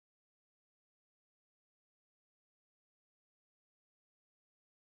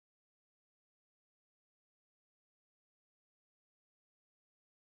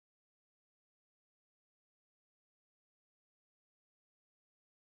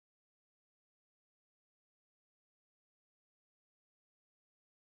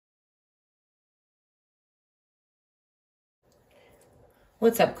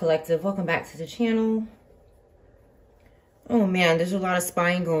What's up, collective? Welcome back to the channel. Oh man, there's a lot of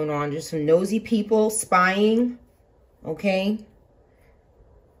spying going on. There's some nosy people spying, okay?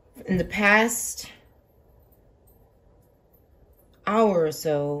 In the past hour or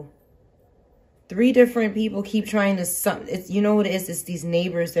so, 3 different people keep trying to, you know what it is? It's these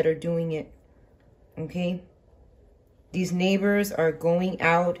neighbors that are doing it, okay? These neighbors are going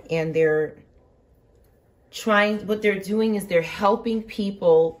out and they're trying, what they're doing is they're helping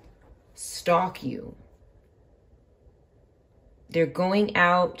people stalk you. They're going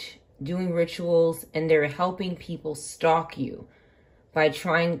out doing rituals and they're helping people stalk you by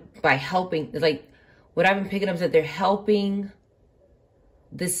helping, like what I've been picking up is that they're helping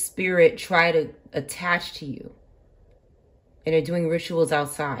the spirit try to attach to you. And they're doing rituals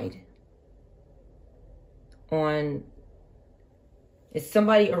outside. It's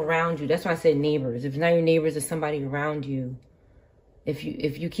somebody around you. That's why I said neighbors. If it's not your neighbors, it's somebody around you. If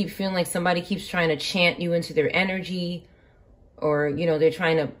you keep feeling like somebody keeps trying to chant you into their energy, or, you know, they're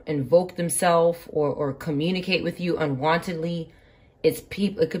trying to invoke themselves or communicate with you unwantedly, it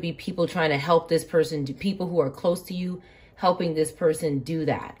could be people trying to help this person, people who are close to you, helping this person do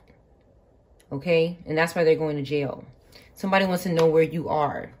that. Okay? And that's why they're going to jail. Somebody wants to know where you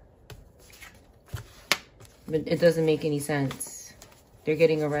are. But it doesn't make any sense. They're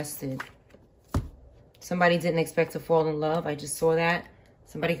getting arrested. Somebody didn't expect to fall in love. I just saw that.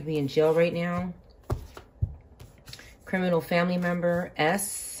 Somebody could be in jail right now. Criminal family member,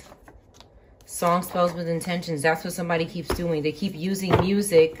 S. Song spells with intentions. That's what somebody keeps doing. They keep using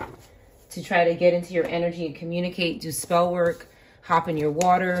music to try to get into your energy and communicate, do spell work, hop in your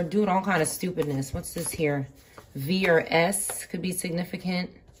water, doing all kind of stupidness. What's this here? V or S could be significant.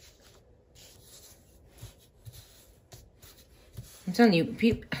 I'm telling you,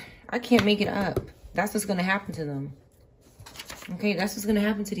 people, I can't make it up. That's what's going to happen to them. Okay, that's what's going to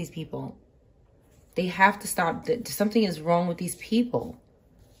happen to these people. They have to stop. Something is wrong with these people.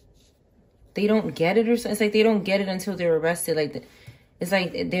 They don't get it, or something. It's like they don't get it until they're arrested. Like, it's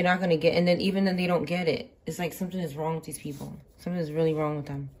like they're not going to get, and then even then they don't get it. It's like something is wrong with these people. Something is really wrong with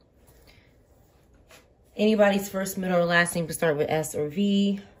them. Anybody's first, middle, or last name can start with S or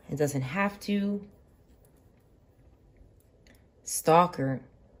V. It doesn't have to. Stalker.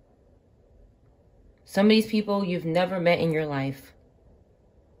 Some of these people you've never met in your life.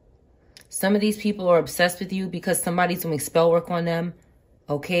 Some of these people are obsessed with you because somebody's doing spell work on them,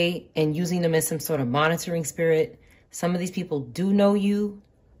 okay, and using them as some sort of monitoring spirit. Some of these people do know you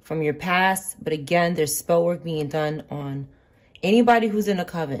from your past, but again, there's spell work being done on anybody who's in a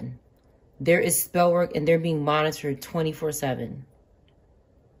coven. There is spell work and they're being monitored 24/7.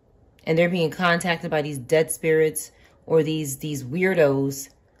 And they're being contacted by these dead spirits or these weirdos,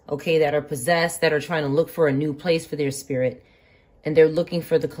 okay, that are possessed, that are trying to look for a new place for their spirit. And they're looking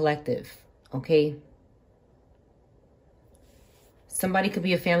for the collective, okay? Somebody could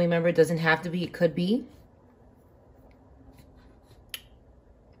be a family member. It doesn't have to be. It could be.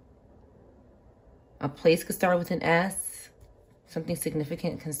 A place could start with an S. Something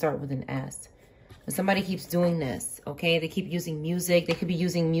significant can start with an S. And somebody keeps doing this, okay? They keep using music. They could be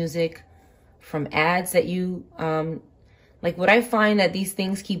using music from ads that you... like what I find that these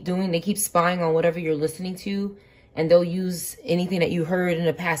things keep doing, they keep spying on whatever you're listening to. And they'll use anything that you heard in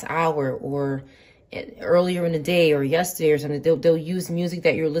the past hour or earlier in the day or yesterday or something. They'll use music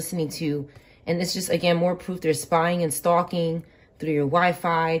that you're listening to. And it's just, again, more proof they're spying and stalking through your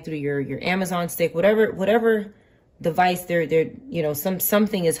Wi-Fi, through your Amazon stick, whatever device they're you know,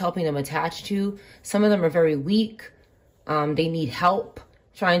 something is helping them attach to. Some of them are very weak. They need help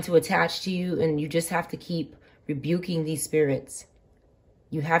trying to attach to you. And you just have to keep rebuking these spirits.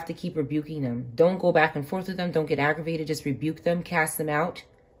 You have to keep rebuking them. Don't go back and forth with them. Don't get aggravated. Just rebuke them, cast them out,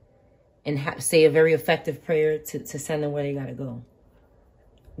 and say a very effective prayer to send them where they got to go.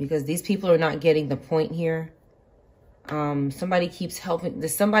 Because these people are not getting the point here. Somebody keeps helping.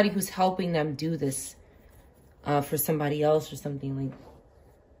 There's somebody who's helping them do this for somebody else or something. Like,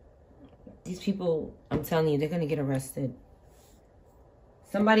 these people, I'm telling you, they're going to get arrested.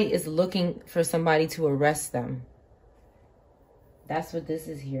 Somebody is looking for somebody to arrest them. That's what this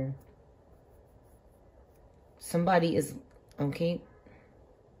is here. Somebody is, okay.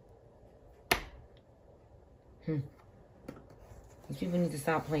 These people need to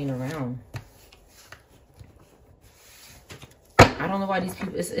stop playing around. I don't know why these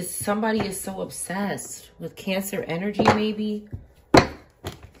people, somebody is so obsessed with Cancer energy, maybe.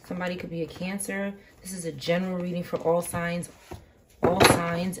 Somebody could be a Cancer. This is a general reading for all signs. All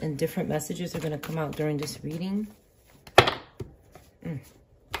signs and different messages are going to come out during this reading.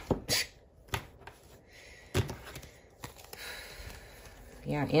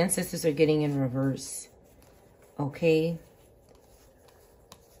 Yeah, ancestors are getting in reverse. Okay.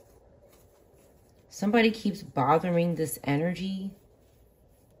 Somebody keeps bothering this energy.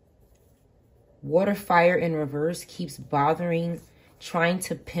 Water, fire in reverse keeps bothering, trying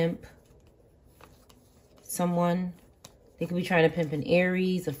to pimp someone. They could be trying to pimp an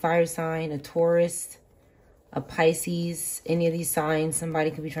Aries, a fire sign, a Taurus, a Pisces, any of these signs.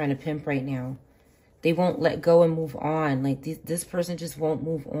 Somebody could be trying to pimp right now. They won't let go and move on. Like this person just won't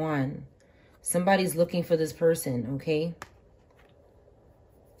move on. Somebody's looking for this person, okay?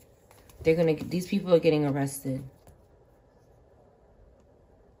 These people are getting arrested.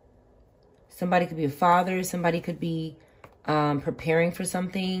 Somebody could be a father. Somebody could be preparing for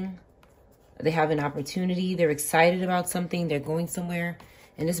something. They have an opportunity. They're excited about something. They're going somewhere.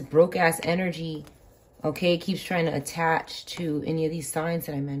 And this broke-ass energy, okay, keeps trying to attach to any of these signs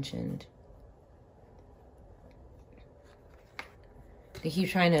that I mentioned. They keep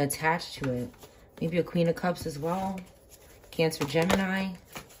trying to attach to it. Maybe a Queen of Cups as well. Cancer, Gemini.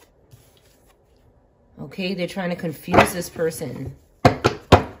 Okay, they're trying to confuse this person.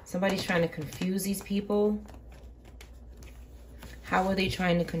 Somebody's trying to confuse these people. How are they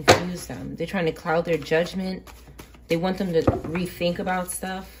trying to confuse them? They're trying to cloud their judgment. They want them to rethink about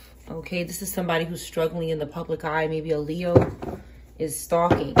stuff. Okay, this is somebody who's struggling in the public eye. Maybe a Leo is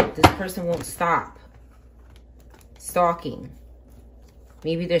stalking. This person won't stop stalking.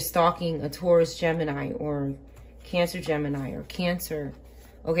 Maybe they're stalking a Taurus, Gemini, or Cancer, Gemini, or Cancer.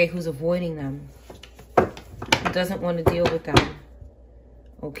 Okay, who's avoiding them? Who doesn't want to deal with them?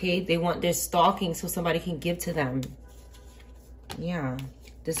 Okay, they're stalking so somebody can give to them. Yeah,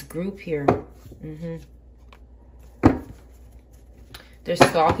 this group here. They're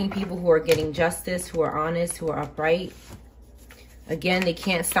stalking people who are getting justice, who are honest, who are upright. Again, they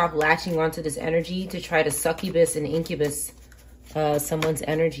can't stop latching onto this energy to try to succubus and incubus someone's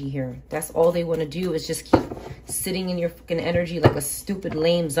energy here. That's all they want to do, is just keep sitting in your fucking energy like a stupid,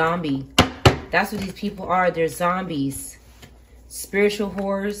 lame zombie. That's what these people are. They're zombies. Spiritual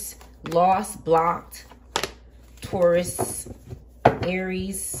whores, lost, blocked, Taurus,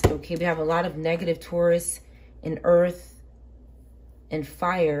 Aries. Okay, we have a lot of negative Taurus in earth and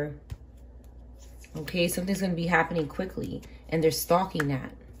fire. Okay, something's going to be happening quickly, and they're stalking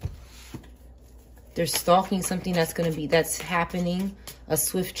that. They're stalking something that's happening, a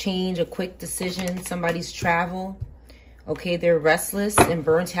swift change, a quick decision, somebody's travel. Okay, they're restless and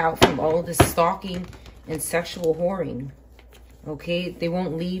burnt out from all of this stalking and sexual whoring. Okay, they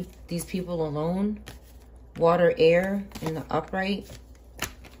won't leave these people alone. Water, air, and the upright.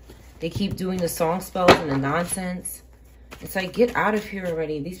 They keep doing the song spells and the nonsense. It's like, get out of here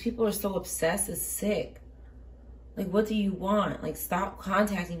already. These people are so obsessed, it's sick. Like, what do you want? Like, stop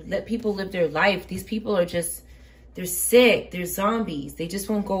contacting. Let people live their life. These people are just, they're sick. They're zombies. They just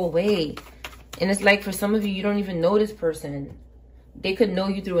won't go away. And it's like, for some of you, you don't even know this person. They could know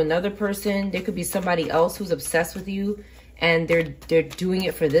you through another person. There could be somebody else who's obsessed with you, and they're doing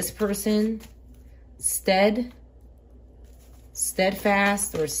it for this person. Steadfast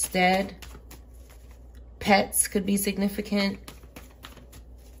or stead. Pets could be significant.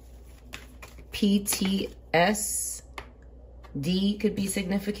 PTSD could be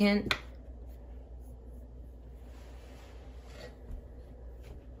significant.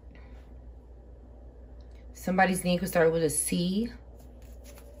 Somebody's name could start with a C.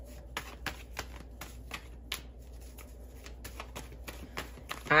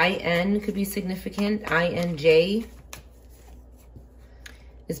 IN could be significant. INJ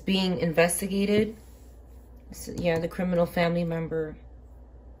is being investigated. So, yeah, the criminal family member.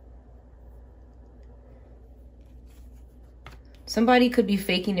 Somebody could be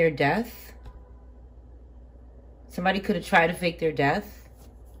faking their death. Somebody could have tried to fake their death.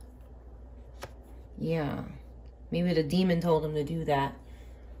 Yeah. Maybe the demon told them to do that.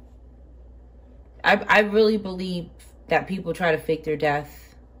 I really believe that people try to fake their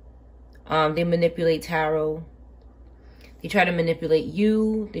death. They manipulate tarot. They try to manipulate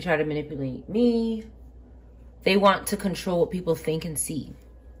you. They try to manipulate me. They want to control what people think and see.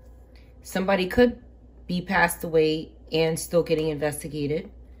 Somebody could be passed away and still getting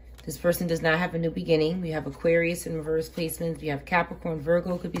investigated. This person does not have a new beginning. We have Aquarius in reverse placements. We have Capricorn,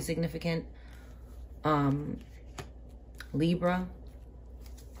 Virgo could be significant. Libra.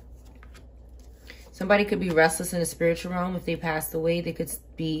 Somebody could be restless in the spiritual realm. If they passed away, they could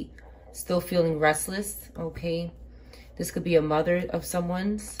be still feeling restless. Okay. This could be a mother of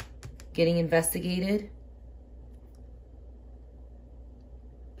someone's getting investigated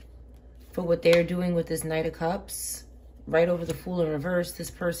for what they're doing with this Knight of Cups. Right over the Fool in reverse,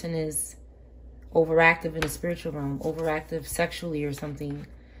 this person is overactive in the spiritual realm, overactive sexually or something,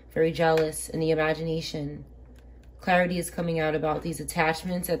 very jealous in the imagination. Clarity is coming out about these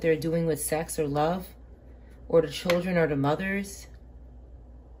attachments that they're doing with sex or love, or the children or the mothers.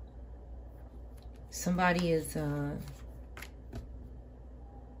 Somebody is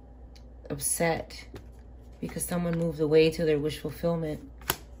upset because someone moved away to their wish fulfillment.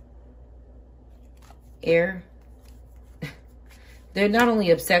 Air. They're not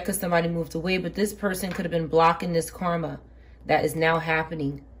only upset because somebody moved away, but this person could have been blocking this karma that is now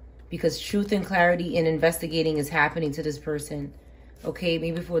happening, because truth and clarity and investigating is happening to this person. Okay,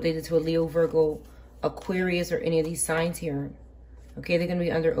 maybe before they did to a Leo, Virgo, Aquarius, or any of these signs here. Okay, they're going to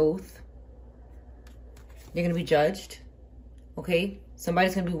be under oath. They're going to be judged. Okay,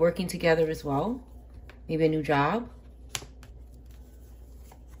 somebody's going to be working together as well. Maybe a new job.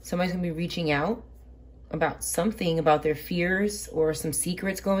 Somebody's going to be reaching out about something, about their fears or some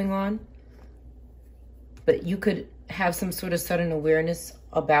secrets going on. But you could have some sort of sudden awareness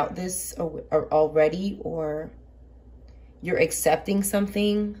about this or already, or you're accepting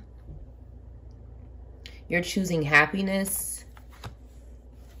something. You're choosing happiness.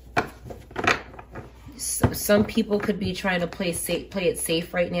 Some people could be trying to play it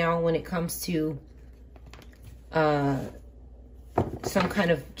safe right now when it comes to some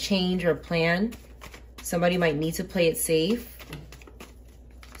kind of change or plan. Somebody might need to play it safe.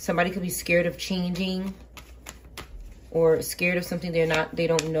 Somebody could be scared of changing, or scared of something they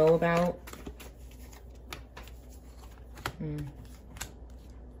don't know about.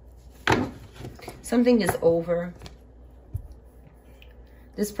 Something is over.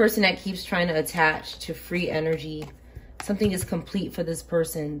 This person that keeps trying to attach to free energy, something is complete for this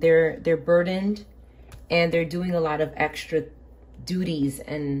person. They're burdened, and they're doing a lot of extra duties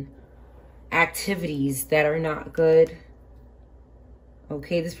and activities that are not good.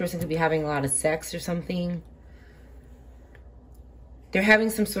 Okay, this person could be having a lot of sex or something. They're having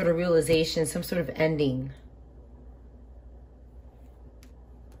some sort of realization, some sort of ending.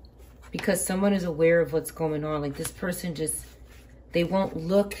 Because someone is aware of what's going on. Like this person just, they won't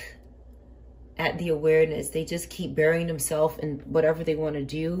look at the awareness. They just keep burying themselves in whatever they want to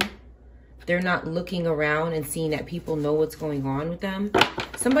do. They're not looking around and seeing that people know what's going on with them.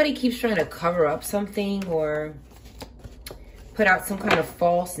 Somebody keeps trying to cover up something or put out some kind of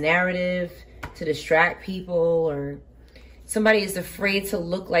false narrative to distract people, or somebody is afraid to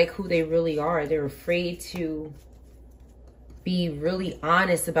look like who they really are. They're afraid to be really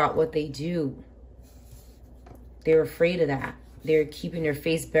honest about what they do. They're afraid of that. They're keeping their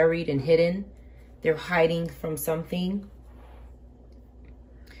face buried and hidden. They're hiding from something.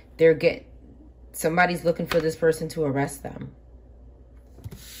 Somebody's looking for this person to arrest them.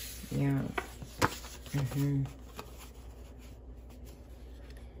 Yeah.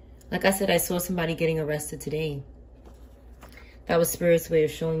 Like I said, I saw somebody getting arrested today. That was Spirit's way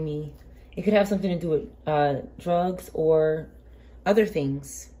of showing me. It could have something to do with drugs or other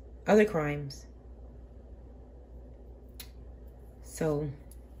things, other crimes. So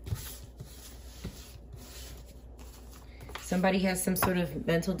somebody has some sort of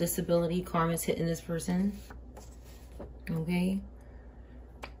mental disability. Karma's hitting this person. Okay.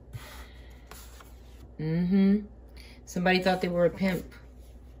 Somebody thought they were a pimp.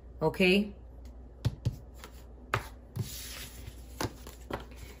 Okay.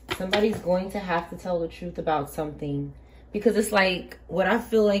 Somebody's going to have to tell the truth about something, because it's like, what I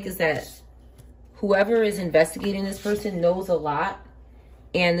feel like is that whoever is investigating this person knows a lot,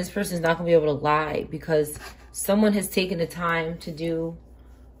 and this person is not going to be able to lie because someone has taken the time to do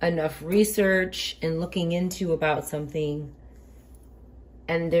enough research and looking into about something,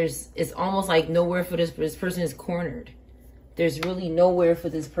 and it's almost like nowhere for this person is cornered. There's really nowhere for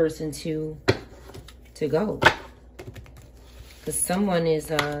this person to go. Because someone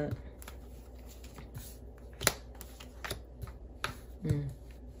is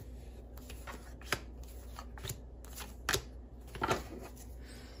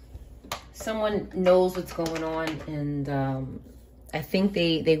someone knows what's going on, and I think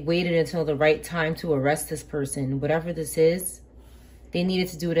they waited until the right time to arrest this person. Whatever this is, they needed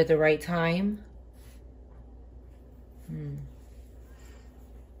to do it at the right time.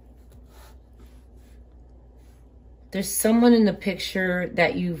 There's someone in the picture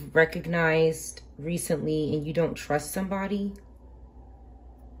that you've recognized recently, and you don't trust somebody.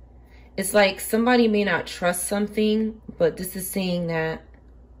 It's like somebody may not trust something, but this is saying that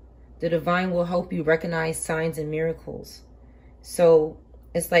the divine will help you recognize signs and miracles. So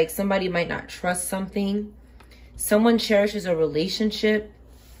it's like somebody might not trust something. Someone cherishes a relationship,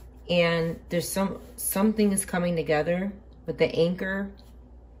 and there's something is coming together with the anchor.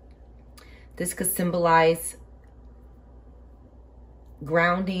 This could symbolize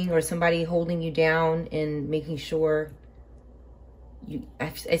grounding or somebody holding you down and making sure you...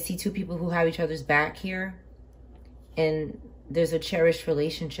 I see two people who have each other's back here, and there's a cherished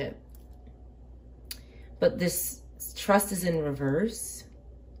relationship. But this trust is in reverse.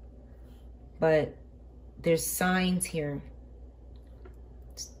 But there's signs here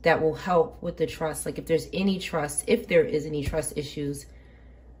that will help with the trust. Like if there's any trust, if there is any trust issues,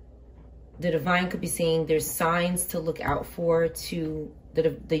 the divine could be saying there's signs to look out for, to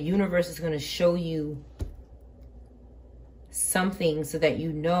the universe is going to show you something so that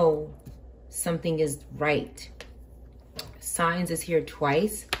you know something is right. Signs is here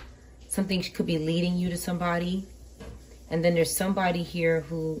twice. Something could be leading you to somebody. And then there's somebody here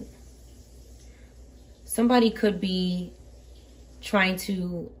who... Somebody could be trying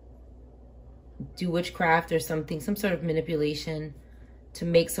to do witchcraft or something, some sort of manipulation to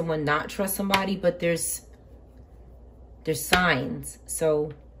make someone not trust somebody, but there's signs.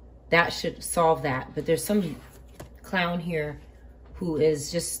 So that should solve that. But there's some clown here who is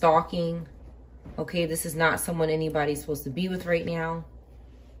just stalking. Okay, this is not someone anybody's supposed to be with right now.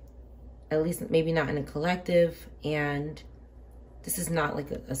 At least maybe not in a collective. And this is not like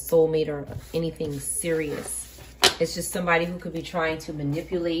a soulmate or anything serious. It's just somebody who could be trying to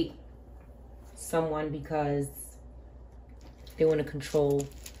manipulate someone because they want to control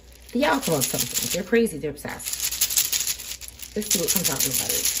the outcome of something. They're crazy. They're obsessed. Let's see what comes out in the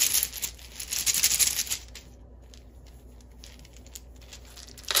letters.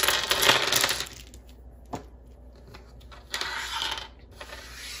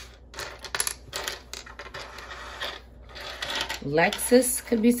 Lexus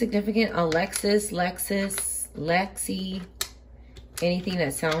could be significant. Alexis, Lexus, Lexi, anything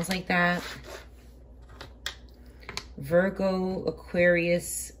that sounds like that. Virgo,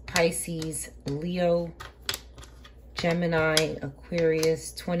 Aquarius, Pisces, Leo, Gemini,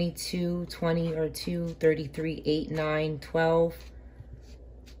 Aquarius, 22, 20 or 2, 33, 8, 9, 12.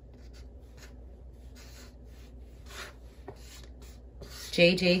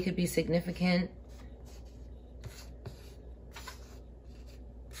 JJ could be significant.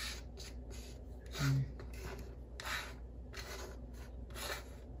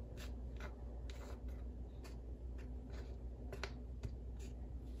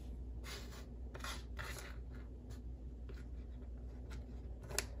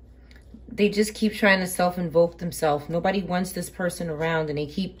 They just keep trying to self-invoke themselves. Nobody wants this person around, and they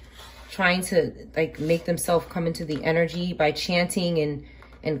keep trying to like make themselves come into the energy by chanting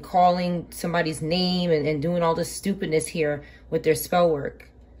and calling somebody's name and doing all this stupidness here with their spell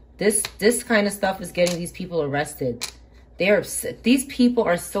work. This kind of stuff is getting these people arrested. These people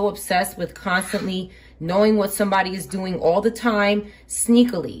are so obsessed with constantly knowing what somebody is doing all the time,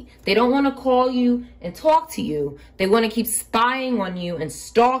 sneakily. They don't want to call you and talk to you. They want to keep spying on you and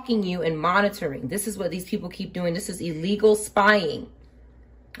stalking you and monitoring. This is what these people keep doing. This is illegal spying.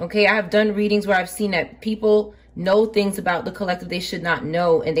 Okay, I have done readings where I've seen that people know things about the collective they should not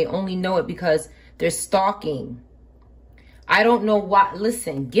know, and they only know it because they're stalking. I don't know why.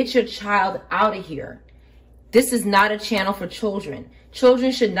 Listen, get your child out of here. This is not a channel for children.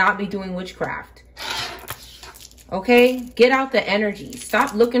 Children should not be doing witchcraft. Okay? Get out the energy.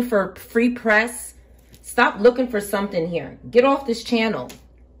 Stop looking for free press. Stop looking for something here. Get off this channel.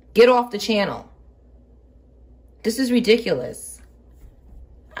 Get off the channel. This is ridiculous.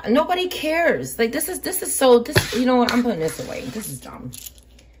 Nobody cares. Like this is so, you know what? I'm putting this away. This is dumb.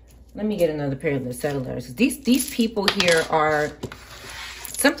 Let me get another pair of the settlers. These people here are,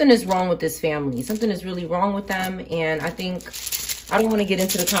 something is wrong with this family. Something is really wrong with them. And I think, I don't want to get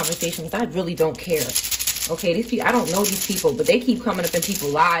into the conversation because I really don't care. Okay, these people, I don't know these people, but they keep coming up in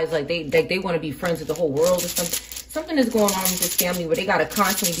people's lives like they want to be friends with the whole world or something. Something is going on with this family where they got to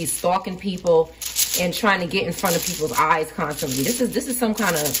constantly be stalking people and trying to get in front of people's eyes constantly. This is some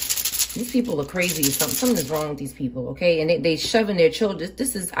kind of, these people are crazy. Something is wrong with these people, okay? And they shoving their children.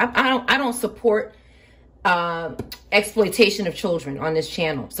 This is, I don't support exploitation of children on this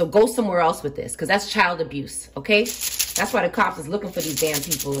channel. So go somewhere else with this, because that's child abuse, okay? That's why the cops is looking for these damn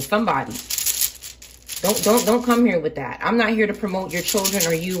people or somebody. Don't come here with that. I'm not here to promote your children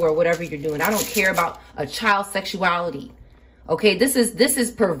or you or whatever you're doing. I don't care about a child's sexuality. Okay, this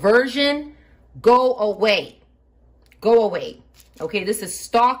is perversion. Go away. Go away. Okay, this is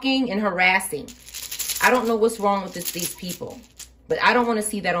stalking and harassing. I don't know what's wrong with these people, but I don't want to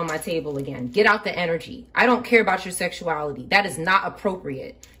see that on my table again. Get out the energy. I don't care about your sexuality. That is not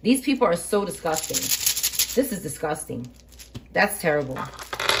appropriate. These people are so disgusting. This is disgusting. That's terrible.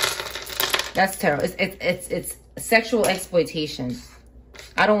 That's terrible. It's sexual exploitation.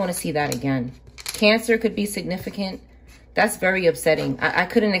 I don't want to see that again. Cancer could be significant. That's very upsetting. I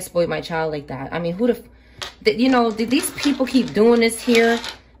couldn't exploit my child like that. I mean, you know, these people keep doing this here.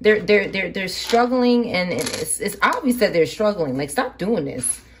 They're struggling, and it's obvious that they're struggling. Like, stop doing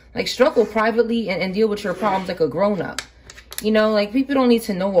this. Like, struggle privately and deal with your problems like a grown-up. You know, like, people don't need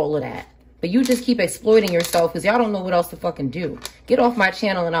to know all of that. But you just keep exploiting yourself because y'all don't know what else to fucking do. Get off my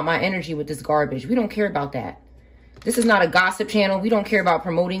channel and out my energy with this garbage. We don't care about that. This is not a gossip channel. We don't care about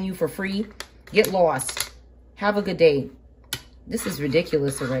promoting you for free. Get lost. Have a good day. This is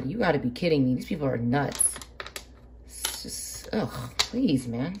ridiculous already. You got to be kidding me. These people are nuts. It's just, ugh, please,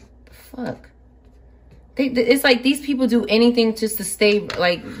 man. The fuck? It's like these people do anything just to stay,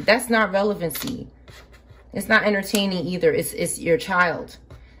 like, that's not relevancy. It's not entertaining either. It's your child.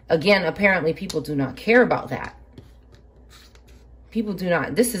 Again, apparently people do not care about that. People do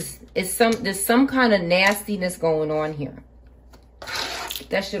not. There's some kind of nastiness going on here. Get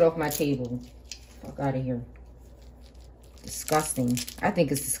that shit off my table. Fuck out of here. Disgusting. I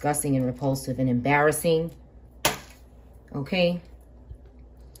think it's disgusting and repulsive and embarrassing. Okay?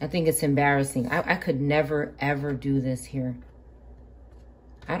 I think it's embarrassing. I could never, ever do this here.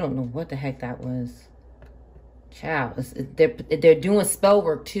 I don't know what the heck that was. Child, they're doing spell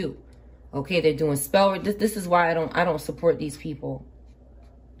work too. Okay, they're doing spell work. This is why I don't support these people.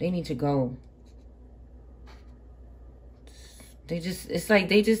 They need to go. It's like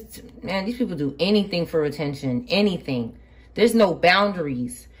man, these people do anything for attention. Anything. There's no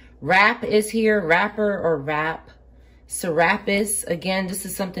boundaries. Rap is here. Rapper or rap. Serapis. Again, this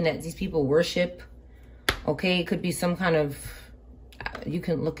is something that these people worship. Okay, it could be some kind of, you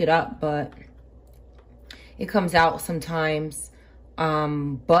can look it up, but it comes out sometimes.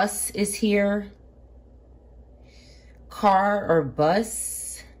 Bus is here. Car or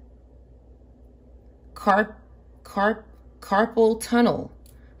bus. Carpal tunnel.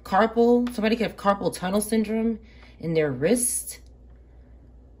 Somebody could have carpal tunnel syndrome in their wrist.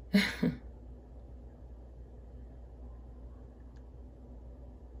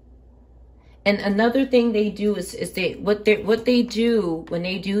 And another thing they do is what they do when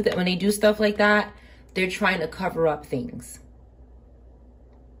they do stuff like that, they're trying to cover up things.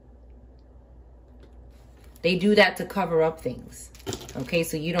 They do that to cover up things. Okay,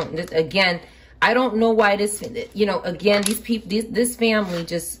 so you don't, again, I don't know why this, you know, again, these people, this family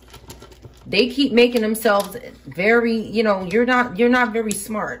just, they keep making themselves very, you know, you're not very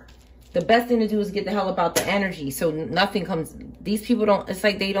smart. The best thing to do is get the hell about the energy. So nothing comes, these people don't, it's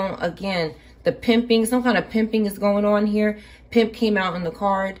like they don't, again, the pimping, some kind of pimping is going on here. Pimp came out in the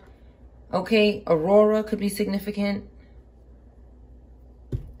card. Okay, Aurora could be significant.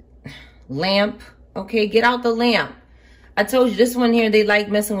 Lamp. Okay, get out the lamp. I told you this one here, they like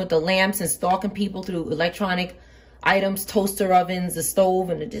messing with the lamps and stalking people through electronic items, toaster ovens, the stove.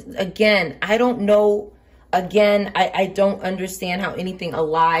 And again, I don't know. Again, I don't understand how anything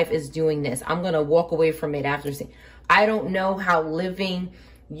alive is doing this. I'm going to walk away from it after seeing. I don't know how living,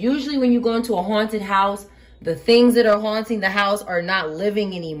 usually when you go into a haunted house, the things that are haunting the house are not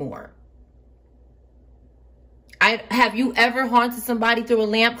living anymore. Have you ever haunted somebody through a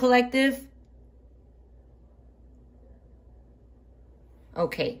lamp collective?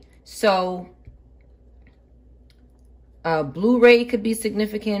 Okay, so Blu-ray could be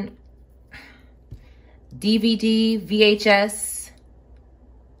significant. DVD, VHS,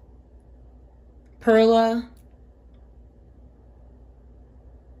 Perla.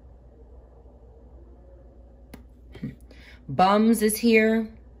 Bums is here.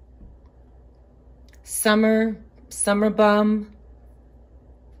 Summer bum.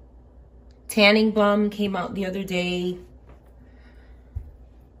 Tanning bum came out the other day.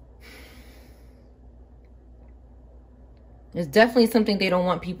 There's definitely something they don't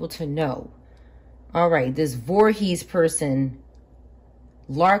want people to know. All right, this Voorhees person,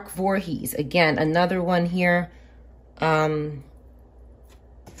 Lark Voorhees. Again, another one here.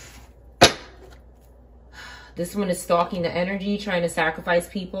 This one is stalking the energy, trying to sacrifice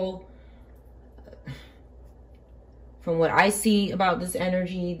people. From what I see about this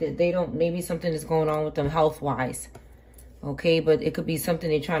energy, that they don't, maybe something is going on with them health-wise. Okay, but it could be something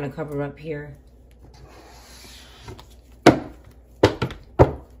they're trying to cover up here.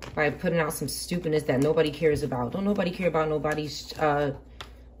 By putting out some stupidness that nobody cares about. Don't nobody care about nobody's, I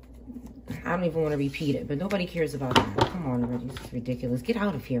don't even want to repeat it, but nobody cares about that. Come on already, this is ridiculous. Get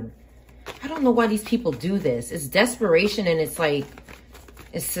out of here. I don't know why these people do this. It's desperation, and it's like,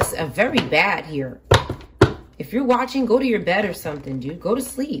 it's just a very bad here. If you're watching, go to your bed or something, dude. Go to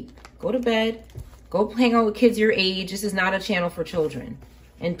sleep. Go to bed. Go hang out with kids your age. This is not a channel for children.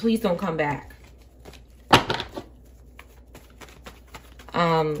 And please don't come back.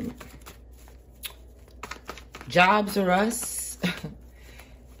 Jobs or us.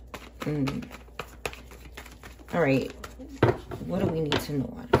 All right. What do we need to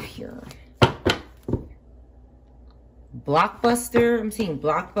know out of here? Blockbuster. I'm seeing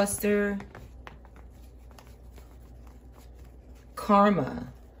Blockbuster. Karma.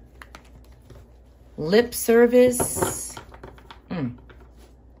 Lip service.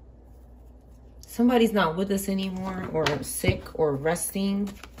 Somebody's not with us anymore, or sick, or resting.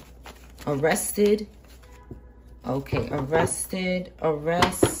 Arrested. Okay, arrested.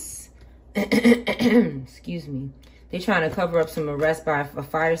 Arrest. Excuse me. They're trying to cover up some arrest by a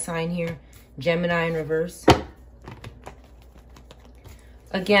fire sign here. Gemini in reverse.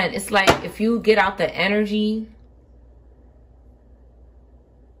 Again, it's like if you get out the energy,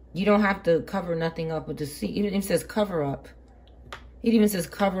 you don't have to cover nothing up with the sea. It even says cover up. It even says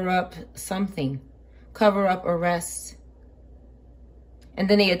cover up something. Cover up arrest. And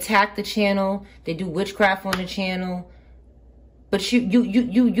then they attack the channel. They do witchcraft on the channel. But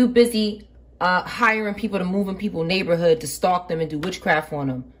you busy hiring people to move in people's neighborhood to stalk them and do witchcraft on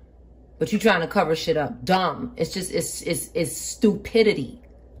them. But you trying to cover shit up. Dumb. It's just, it's stupidity.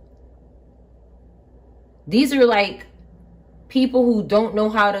 These are like people who don't know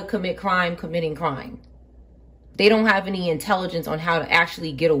how to commit crime, committing crime. They don't have any intelligence on how to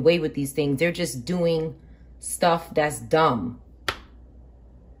actually get away with these things. They're just doing stuff that's dumb.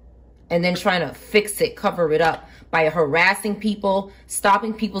 And then trying to fix it, cover it up by harassing people,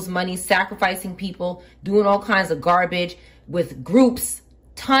 stopping people's money, sacrificing people, doing all kinds of garbage with groups,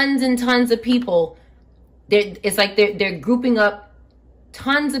 tons and tons of people. It's like they're grouping up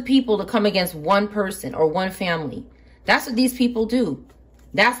tons of people to come against one person or one family. That's what these people do.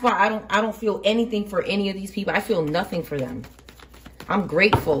 That's why I don't feel anything for any of these people. I feel nothing for them. I'm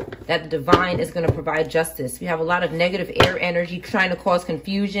grateful that the divine is going to provide justice. We have a lot of negative air energy trying to cause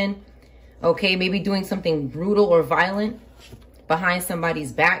confusion. Okay, maybe doing something brutal or violent behind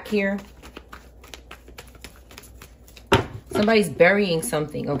somebody's back here. Somebody's burying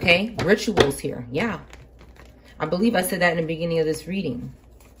something, okay? Rituals here, yeah. I believe I said that in the beginning of this reading.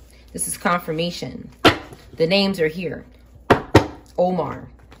 This is confirmation. The names are here. Omar.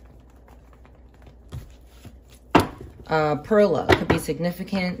 Perla could be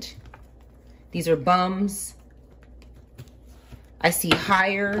significant. These are bums. I see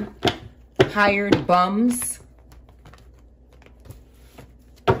hired bums.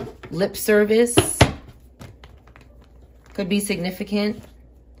 Lip service could be significant.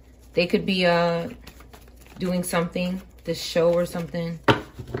 They could be doing something, this show or something.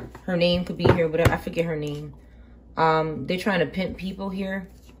 Her name could be here, but I forget her name. They're trying to pimp people here.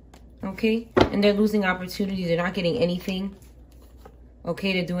 Okay? And they're losing opportunities. They're not getting anything.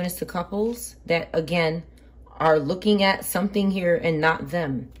 Okay? They're doing this to couples that, again, are looking at something here and not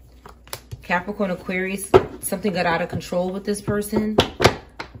them. Capricorn, Aquarius, something got out of control with this person.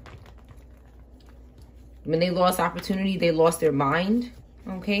 When they lost opportunity, they lost their mind.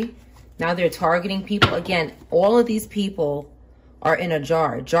 Okay? Now they're targeting people. Again, all of these people are in a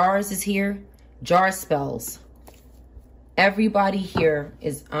jar. Jars is here. Jar spells. Everybody here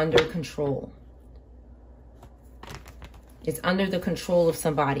is under control. It's under the control of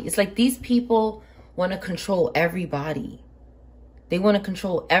somebody. It's like these people want to control everybody. They want to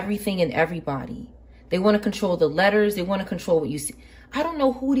control everything and everybody. They want to control the letters. They want to control what you see. I don't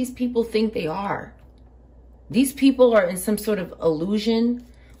know who these people think they are. These people are in some sort of illusion.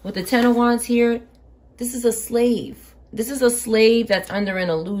 With the Ten of Wands here, this is a slave. This is a slave that's under an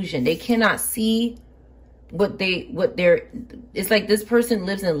illusion. They cannot see it's like this person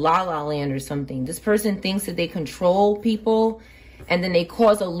lives in La La Land or something. This person thinks that they control people, and then they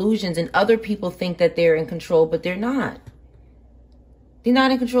cause illusions, and other people think that they're in control, but they're not. They're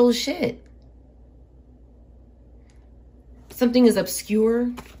not in control of shit. Something is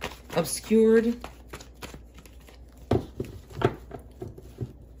obscured.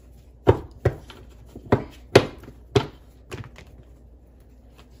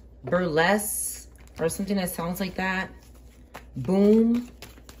 Burlesque. Or something that sounds like that. Boom.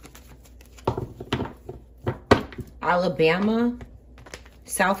 Alabama.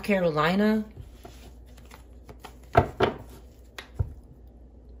 South Carolina.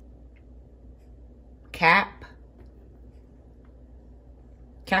 Cap.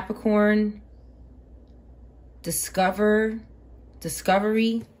 Capricorn. Discovery.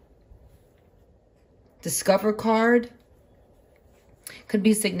 Discover card. Could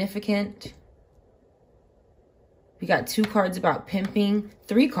be significant. We got 2 cards about pimping.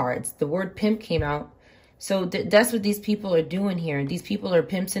 3 cards. The word pimp came out. So that's what these people are doing here. These people are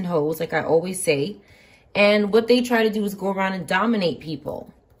pimps and hoes, like I always say. And what they try to do is go around and dominate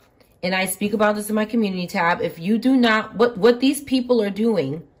people. And I speak about this in my community tab. If you do not, what these people are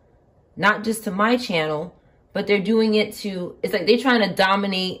doing, not just to my channel, but they're doing it to, it's like they're trying to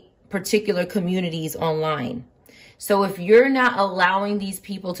dominate particular communities online. So if you're not allowing these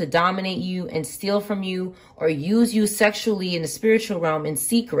people to dominate you and steal from you or use you sexually in the spiritual realm in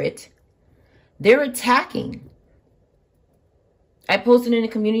secret, they're attacking. I posted in the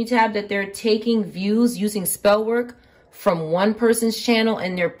community tab that they're taking views using spell work from one person's channel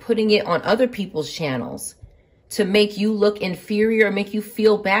and they're putting it on other people's channels to make you look inferior or make you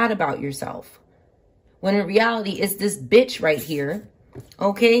feel bad about yourself. When in reality, it's this bitch right here,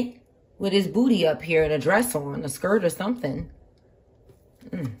 okay, with his booty up here and a dress on, a skirt or something.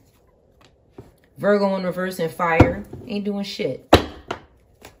 Virgo in reverse and fire. Ain't doing shit.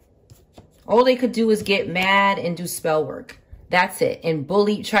 All they could do is get mad and do spell work. That's it. And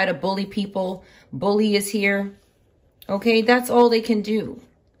bully, try to bully people. Bully is here. Okay, that's all they can do.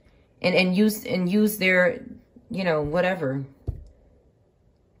 And use their, you know, whatever.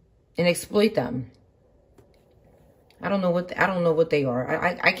 And exploit them. I don't know what they are.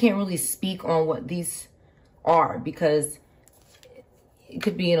 I can't really speak on what these are because it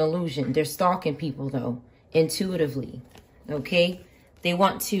could be an illusion. They're stalking people though, intuitively. Okay? They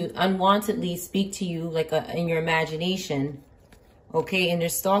want to unwantedly speak to you like in your imagination. Okay? And they're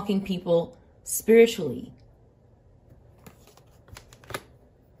stalking people spiritually.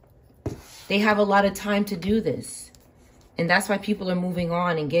 They have a lot of time to do this. And that's why people are moving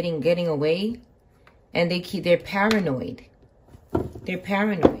on and getting away. And they're paranoid. They're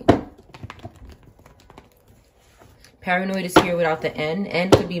paranoid. Paranoid is here without the N. N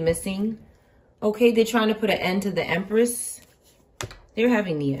could be missing. Okay, they're trying to put an end to the Empress. They're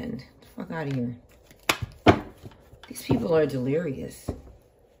having the end. Fuck out of here. These people are delirious.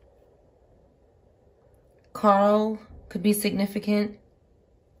 Carl could be significant.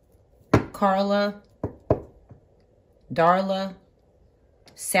 Carla. Darla.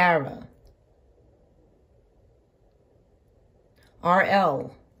 Sarah.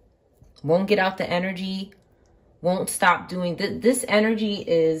 RL. Won't get out the energy. Won't stop doing this energy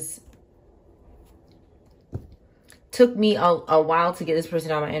is took me a while to get this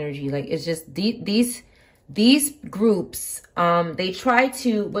person out of my energy. Like it's just these groups, what they try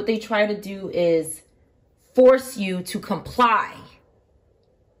to do is force you to comply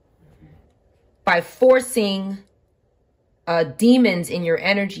by forcing demons in your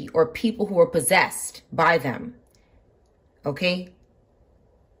energy or people who are possessed by them. Okay?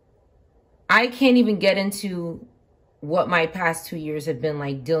 I can't even get into what my past 2 years have been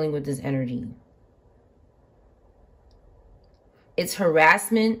like dealing with this energy. It's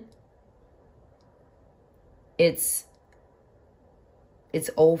harassment. It's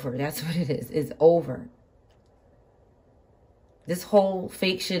over. That's what it is. It's over. This whole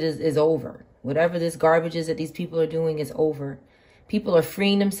fake shit is over. Whatever this garbage is that these people are doing is over. People are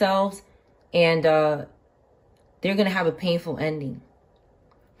freeing themselves and they're going to have a painful ending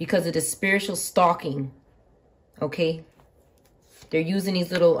because of the spiritual stalking. Okay? They're using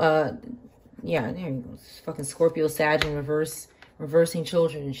these little, yeah, there you go. Fucking Scorpio, Sag in reverse, reversing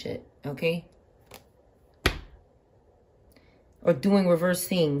children and shit. Okay? Or doing reverse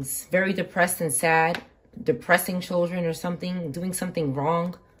things. Very depressed and sad. Depressing children or something. Doing something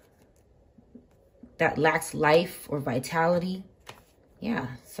wrong that lacks life or vitality. Yeah,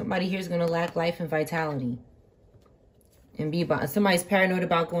 somebody here is going to lack life and vitality. And somebody's paranoid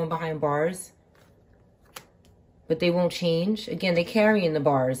about going behind bars. But they won't change. Again, they carry in the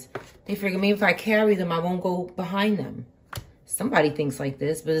bars. They figure maybe if I carry them, I won't go behind them. Somebody thinks like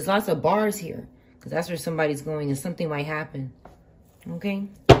this, but there's lots of bars here. Because that's where somebody's going and something might happen. Okay?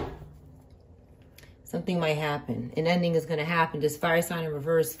 Something might happen. An ending is going to happen. This fire sign in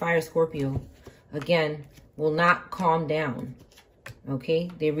reverse, fire Scorpio, again, will not calm down.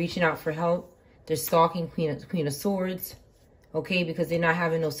 Okay? They're reaching out for help. They're stalking Queen of Swords. Okay? Because they're not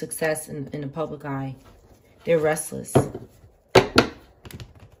having no success in the public eye. They're restless.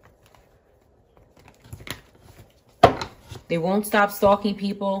 They won't stop stalking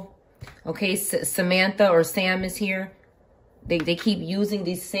people. Okay, Samantha or Sam is here. They keep using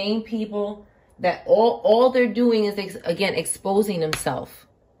these same people that all they're doing is, again, exposing themselves.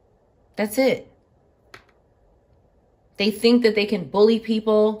 That's it. They think that they can bully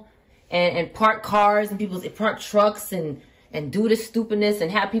people and park cars and people park trucks and do this stupidness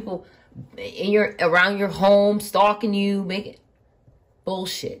and have people around your home stalking you, make it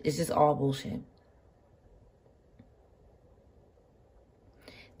bullshit. It's just all bullshit.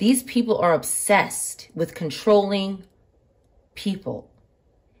 These people are obsessed with controlling people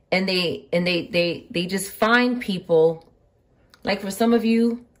And they just find people. Like for some of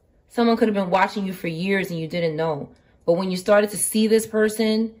you, someone could have been watching you for years and you didn't know. But when you started to see this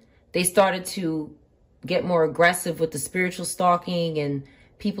person, they started to get more aggressive with the spiritual stalking and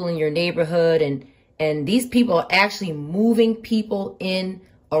people in your neighborhood. And these people are actually moving people in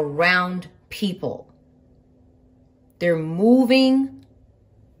around people. They're moving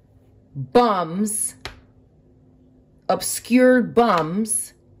bums, obscured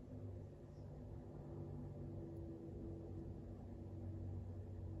bums,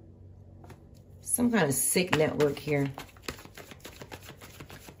 some kind of sick network here.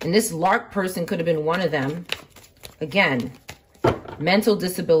 And this Lark person could have been one of them. Again, mental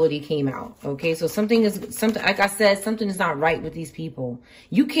disability came out. Okay, so something, like I said, something is not right with these people.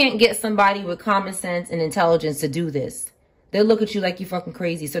 You can't get somebody with common sense and intelligence to do this. They'll look at you like you fucking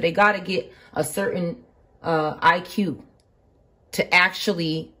crazy. So they got to get a certain IQ to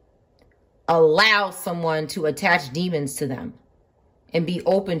actually allow someone to attach demons to them and be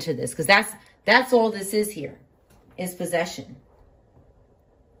open to this. Because that's all this is here, is possession.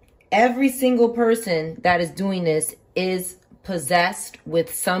 Every single person that is doing this is possessed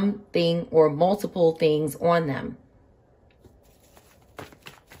with something or multiple things on them.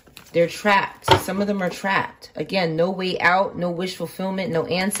 They're trapped. Some of them are trapped. Again, no way out, no wish fulfillment, no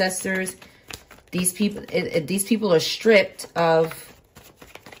ancestors. These people are stripped of,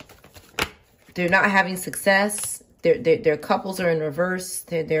 they're not having success. Their couples are in reverse.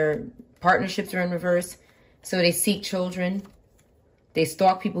 Their partnerships are in reverse. So they seek children. They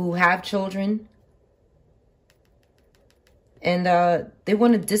stalk people who have children. And they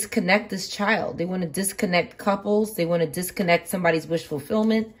want to disconnect this child. They want to disconnect couples. They want to disconnect somebody's wish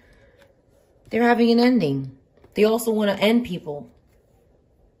fulfillment. They're having an ending. They also want to end people.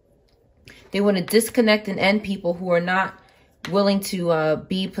 They want to disconnect and end people who are not willing to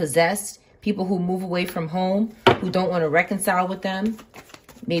be possessed. People who move away from home, who don't want to reconcile with them.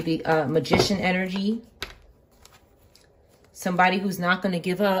 Maybe magician energy. Somebody who's not going to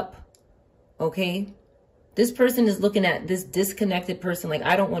give up. Okay? This person is looking at this disconnected person like,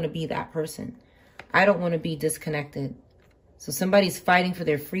 I don't want to be that person. I don't want to be disconnected. So somebody's fighting for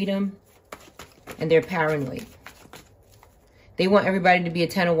their freedom and they're paranoid. They want everybody to be a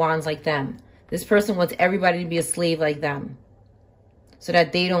 10 of wands like them. This person wants everybody to be a slave like them. So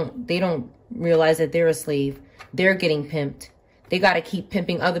that they don't realize that they're a slave. They're getting pimped. They got to keep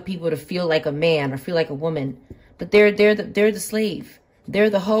pimping other people to feel like a man or feel like a woman. But they're the slave. They're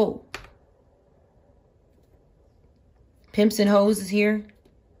the hoe. Pimps and hoes is here.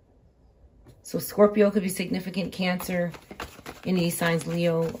 So Scorpio could be significant. Cancer. Any of these signs,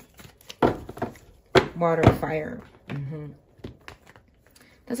 Leo. Water, fire.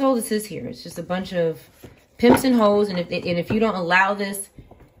 That's all this is here. It's just a bunch of pimps and hoes. And if you don't allow this,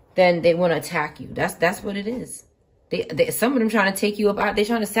 then they want to attack you. That's what it is. Some of them trying to take you up. They're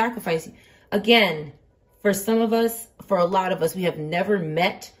trying to sacrifice you. Again, for some of us, for a lot of us, we have never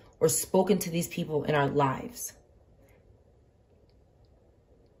met or spoken to these people in our lives.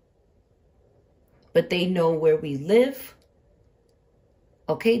 But they know where we live.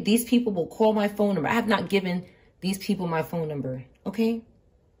 Okay? These people will call my phone number. I have not given these people my phone number. Okay?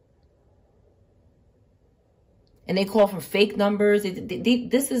 And they call from fake numbers.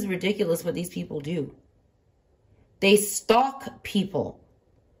 This is ridiculous what these people do. They stalk people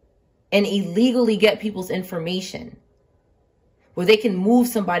and illegally get people's information where they can move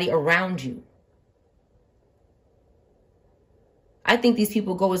somebody around you. I think these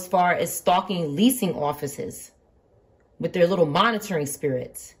people go as far as stalking leasing offices with their little monitoring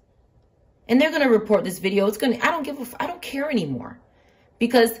spirits. And they're going to report this video. I don't care anymore,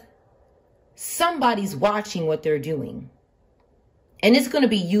 because somebody's watching what they're doing. And it's going to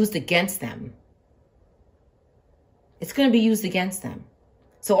be used against them. It's going to be used against them.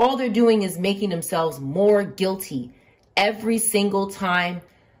 So all they're doing is making themselves more guilty every single time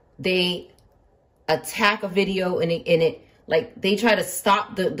they attack a video and it like they try to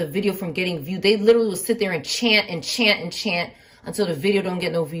stop the video from getting viewed. They literally will sit there and chant and chant and chant until the video don't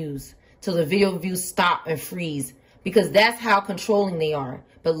get no views, till the video views stop and freeze, because that's how controlling they are.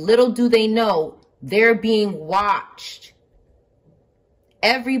 But little do they know, they're being watched.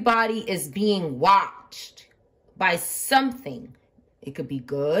 Everybody is being watched by something. It could be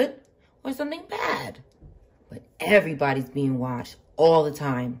good or something bad, but everybody's being watched all the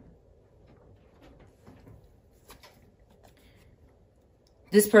time.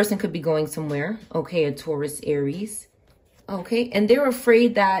 This person could be going somewhere. Okay, a Taurus, Aries. Okay, and they're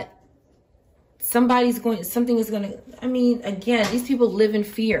afraid that something is going to, I mean, again, these people live in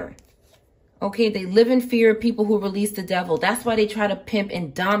fear. Okay, they live in fear of people who release the devil. That's why they try to pimp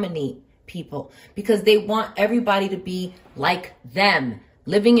and dominate people, because they want everybody to be like them,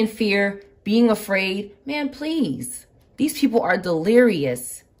 living in fear, being afraid. Man, please. These people are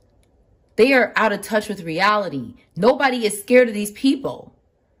delirious. They are out of touch with reality. Nobody is scared of these people.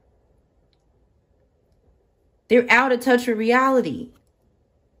 They're out of touch with reality.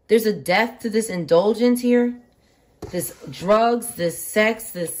 There's a death to this indulgence here. This drugs, this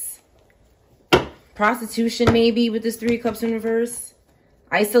sex, this prostitution maybe with this 3 of Cups in reverse.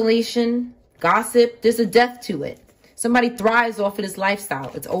 Isolation, gossip. There's a death to it. Somebody thrives off of this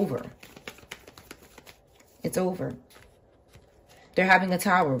lifestyle. It's over. It's over. They're having a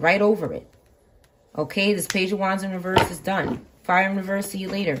tower right over it. Okay, this Page of Wands in reverse is done. Fire in reverse, see you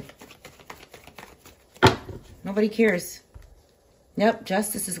later. Nobody cares. Yep,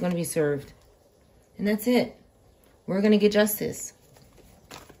 justice is going to be served. And that's it. We're going to get justice.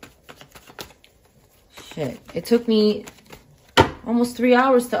 Shit. It took me almost 3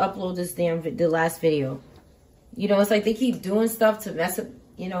 hours to upload this the last video. You know, it's like they keep doing stuff to mess up,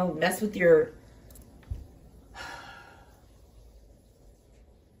 you know, mess with your...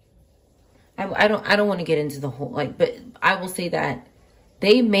 I don't want to get into the whole, like, but I will say that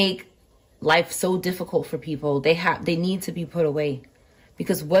they make life so difficult for people. They need to be put away,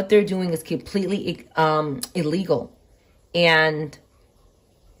 because what they're doing is completely illegal, and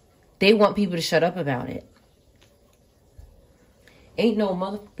they want people to shut up about it. Ain't no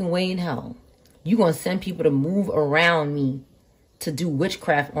motherfucking way in hell you gonna send people to move around me to do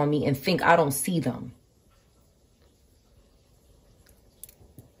witchcraft on me and think I don't see them.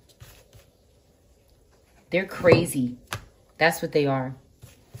 They're crazy. That's what they are.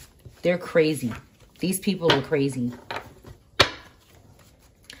 They're crazy. These people are crazy.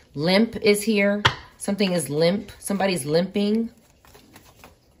 Limp is here. Something is limp. Somebody's limping.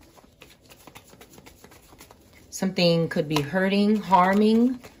 Something could be hurting,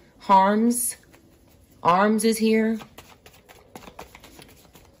 harming, harms. Arms is here.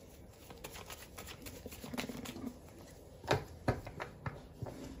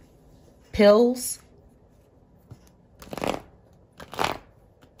 Pills.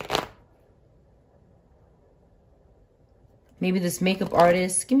 Maybe this makeup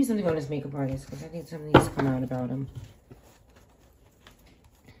artist. Give me something on this makeup artist, because I think something needs to come out about him.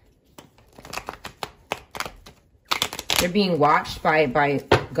 They're being watched by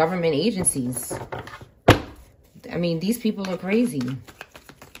government agencies. I mean, these people are crazy.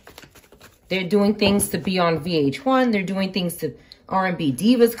 They're doing things to be on VH1. They're doing things to R&B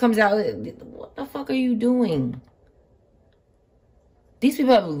Divas comes out. What the fuck are you doing? These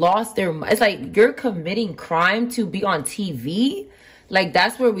people have lost their... It's like you're committing crime to be on TV? Like,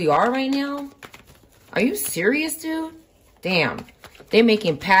 that's where we are right now? Are you serious, dude? Damn. They're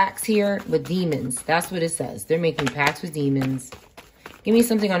making pacts here with demons. That's what it says. They're making pacts with demons. Give me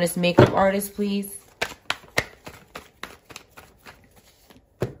something on this makeup artist, please.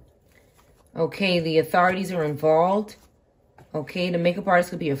 Okay, the authorities are involved. Okay, the makeup artist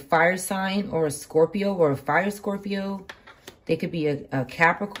could be a fire sign or a Scorpio or a fire Scorpio. They could be a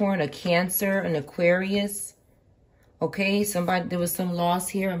Capricorn, a Cancer, an Aquarius. Okay, there was some loss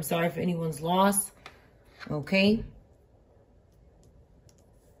here. I'm sorry for anyone's loss. Okay.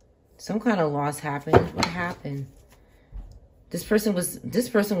 Some kind of loss happened. What happened? This person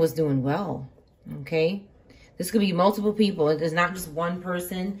was doing well. Okay. This could be multiple people. It's not just one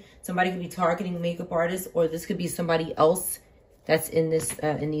person. Somebody could be targeting makeup artists, or this could be somebody else that's in this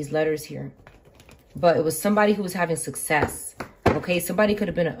in these letters here. But it was somebody who was having success. Okay, somebody could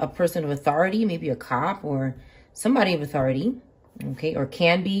have been a person of authority, maybe a cop or somebody of authority. Okay, or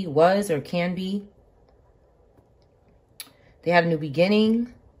can be, was, or can be. They had a new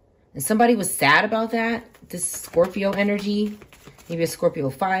beginning. And somebody was sad about that. This Scorpio energy. Maybe a Scorpio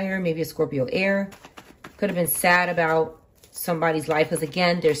fire, maybe a Scorpio air. Could have been sad about somebody's life. Because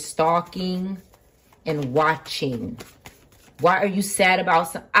again, they're stalking and watching. Why are you sad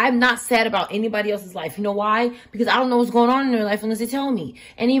about... I'm not sad about anybody else's life. You know why? Because I don't know what's going on in their life unless they tell me.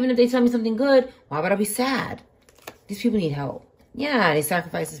 And even if they tell me something good, why would I be sad? These people need help. Yeah, they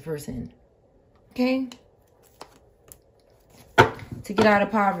sacrifice this person. Okay? To get out of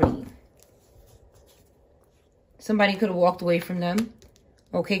poverty. Somebody could have walked away from them.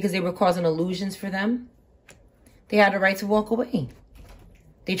 Okay, because they were causing illusions for them. They had a right to walk away.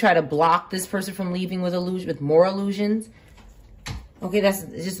 They try to block this person from leaving with more illusions. Okay, that's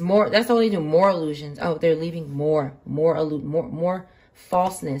just more. That's all they do. More illusions. Oh, they're leaving more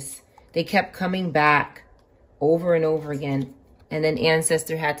falseness. They kept coming back over and over again. And then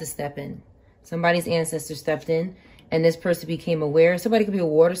ancestor had to step in. Somebody's ancestor stepped in, and this person became aware. Somebody could be a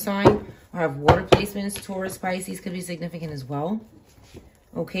water sign, or have water placements. Taurus, Pisces could be significant as well.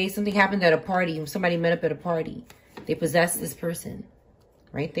 Okay, something happened at a party. Somebody met up at a party. They possessed this person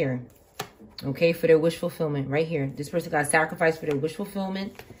right there. Okay, for their wish fulfillment right here. This person got sacrificed for their wish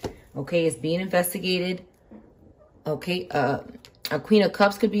fulfillment. Okay, it's being investigated. Okay, a Queen of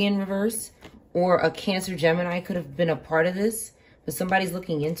Cups could be in reverse, or a Cancer, Gemini could have been a part of this, but somebody's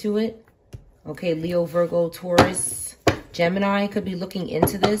looking into it. Okay, Leo, Virgo, Taurus, Gemini could be looking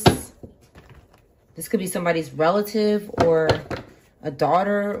into this. This could be somebody's relative or a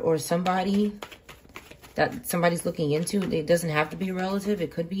daughter or somebody that somebody's looking into. It doesn't have to be a relative.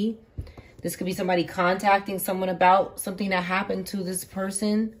 It could be. This could be somebody contacting someone about something that happened to this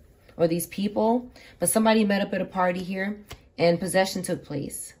person or these people. But somebody met up at a party here and possession took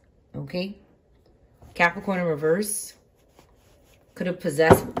place. Okay. Capricorn in reverse could have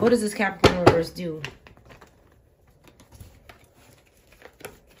possessed. What does this Capricorn in reverse do?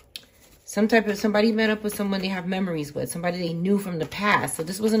 Somebody met up with someone they have memories with. Somebody they knew from the past. So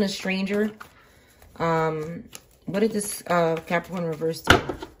this wasn't a stranger. What did this Capricorn reverse do?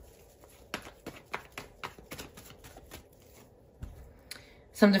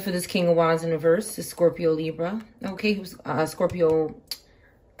 Something for this King of Wands in reverse. This Scorpio, Libra. Okay, who's Scorpio,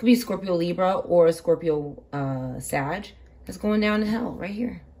 could be Scorpio, Libra, or a Scorpio, Sag. That's going down to hell right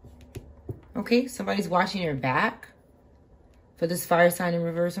here. Okay, somebody's watching their back. For this fire sign in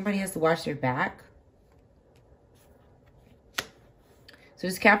reverse, somebody has to watch their back. So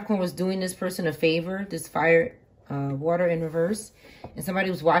this Capricorn was doing this person a favor, this fire, water in reverse. And somebody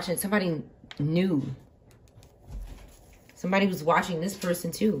was watching, somebody knew. Somebody was watching this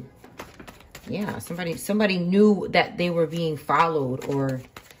person too. Yeah, somebody knew that they were being followed, or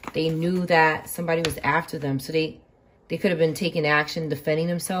they knew that somebody was after them. So they could have been taking action, defending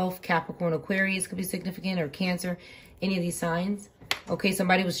themselves. Capricorn, Aquarius could be significant, or Cancer, any of these signs. Okay,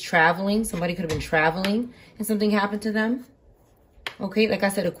 somebody was traveling. Somebody could have been traveling and something happened to them. Okay, like I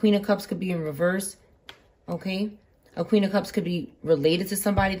said, a Queen of Cups could be in reverse. Okay, a Queen of Cups could be related to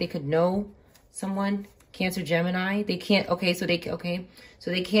somebody. They could know someone. Cancer, Gemini. They can't, so they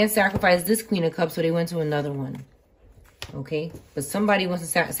can't sacrifice this Queen of Cups, so they went to another one. Okay, but somebody wants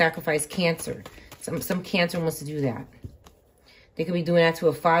to sacrifice Cancer. Some Cancer wants to do that. They could be doing that to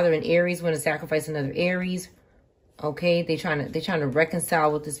a father, and Aries want to sacrifice another Aries. Okay, they're trying to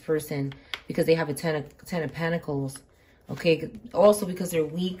reconcile with this person because they have a ten of Pentacles. Okay, also because they're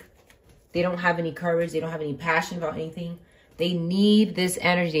weak, they don't have any courage, they don't have any passion about anything. They need this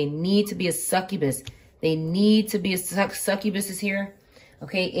energy. They need to be a succubus. They need to be a succubus is here.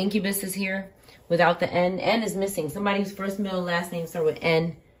 Okay, incubus is here without the N. N is missing. Somebody's first, middle, last name start with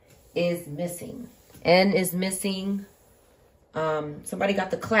N is missing. N is missing. Somebody got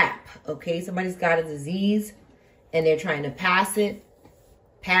the clap. Okay, somebody's got a disease and they're trying to pass it.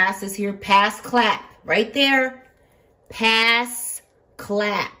 Pass is here. Pass, clap. Right there. Pass,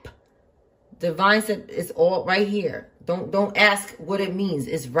 clap. Divine said it's all right here. Don't ask what it means.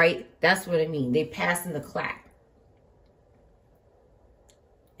 It's right. That's what it means. They pass in the clap.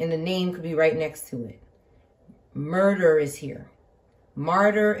 And the name could be right next to it. Murder is here.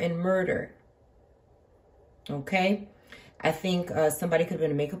 Martyr and murder. Okay. I think somebody could have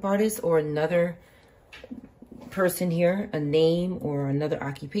been a makeup artist, or another person here. A name or another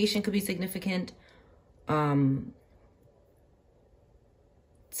occupation could be significant.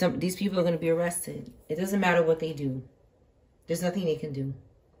 These people are going to be arrested. It doesn't matter what they do. There's nothing they can do.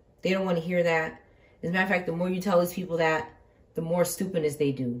 They don't want to hear that. As a matter of fact, the more you tell these people that, the more stupidness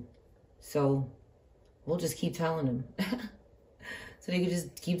they do. So we'll just keep telling them. So they can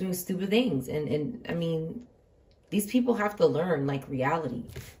just keep doing stupid things. And I mean, these people have to learn, like, reality.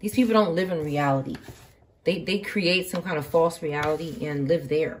 These people don't live in reality. They create some kind of false reality and live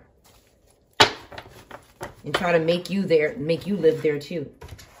there. And try to make you live there too.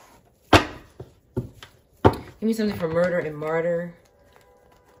 Give me something for murder and martyr.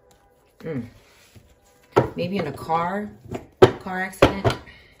 Maybe in a car accident.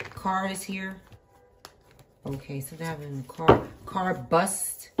 Car is here. Okay, something happened in a car. Car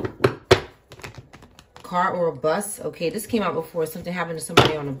bust. Car or a bus. Okay, this came out before. Something happened to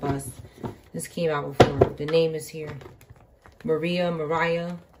somebody on a bus. This came out before. The name is here.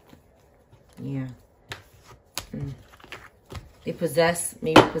 Mariah. Yeah. They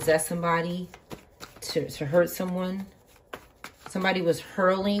maybe possess somebody to hurt someone. Somebody was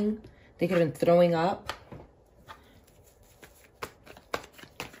hurling. They could have been throwing up.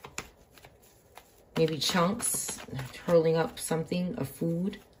 Maybe chunks, hurling up something, a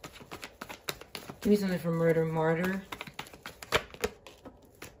food. Give me something for murder, martyr.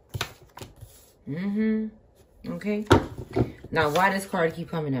 Okay. Now, why does card keep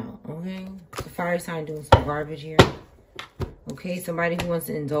coming out? Okay. The fire sign doing some garbage here. Okay. Somebody who wants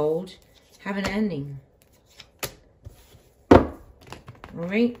to indulge. Have an ending. All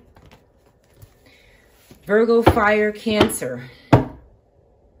right. Virgo, fire, Cancer.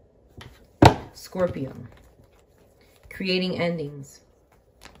 Scorpio. Creating endings.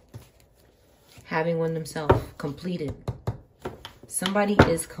 Having one themselves. Completed. Somebody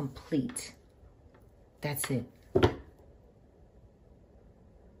is complete. That's it.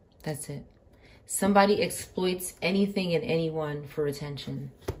 That's it. Somebody exploits anything and anyone for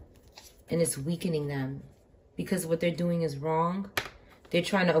attention. And it's weakening them. Because what they're doing is wrong. They're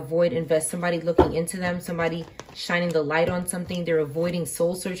trying to avoid somebody looking into them. Somebody shining the light on something. They're avoiding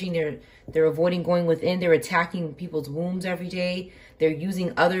soul searching. They're avoiding going within. They're attacking people's wombs every day. They're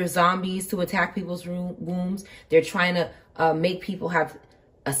using other zombies to attack people's wombs. They're trying to make people have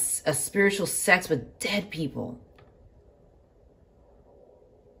a spiritual sex with dead people.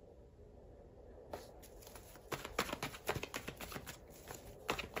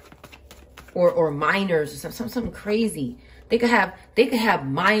 Or minors or something crazy. They could have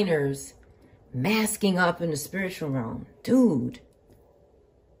minors masking up in the spiritual realm. Dude.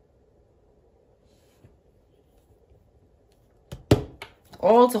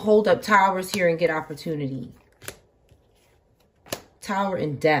 All to hold up towers here and get opportunity. Tower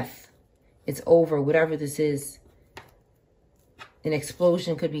and death. It's over, whatever this is. An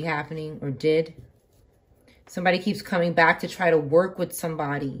explosion could be happening or did. Somebody keeps coming back to try to work with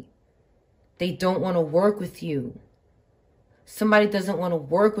somebody. They don't want to work with you. Somebody doesn't want to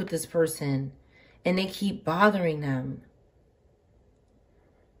work with this person and they keep bothering them.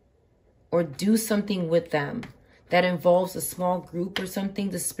 Or do something with them that involves a small group or something.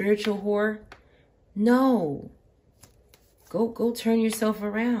 The spiritual whore. No. Go turn yourself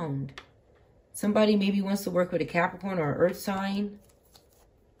around. Somebody maybe wants to work with a Capricorn or an Earth sign.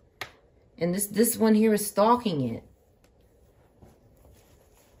 And this one here is stalking it.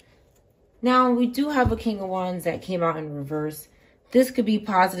 Now, we do have a King of Wands that came out in reverse. This could be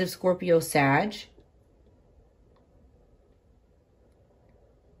positive Scorpio Sag.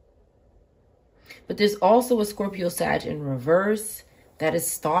 But there's also a Scorpio Sag in reverse that is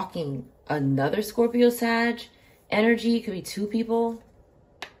stalking another Scorpio Sag energy. It could be two people.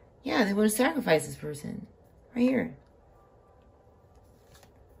 Yeah, they want to sacrifice this person. Right here.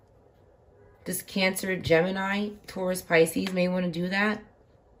 This Cancer, Gemini, Taurus, Pisces may want to do that.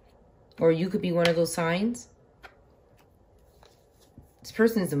 Or you could be one of those signs. This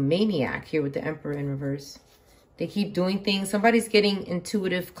person is a maniac here with the Emperor in reverse. They keep doing things. Somebody's getting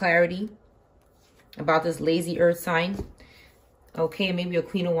intuitive clarity about this lazy Earth sign. Okay, maybe a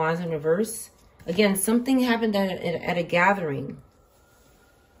Queen of Wands in reverse. Again, something happened at a gathering.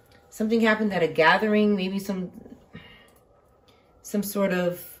 Something happened at a gathering. Maybe some sort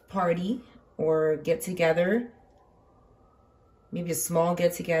of party or get together. Maybe a small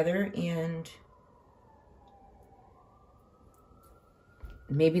get together, and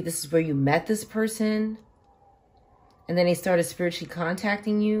maybe this is where you met this person and then they started spiritually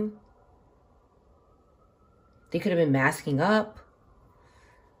contacting you. They could have been masking up.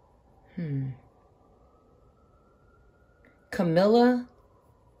 Camilla.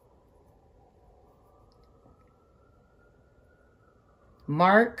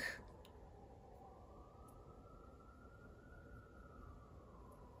 Mark.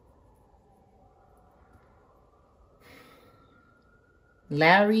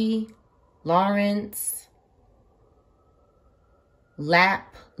 Larry, Lawrence,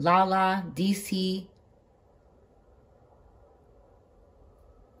 Lap, Lala, DC.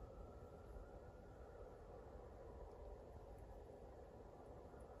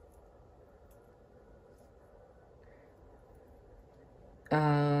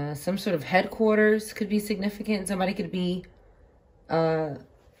 Some sort of headquarters could be significant. Somebody could be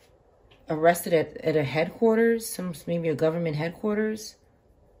arrested at a headquarters, maybe a government headquarters.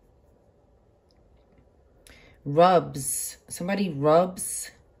 Rubs. Somebody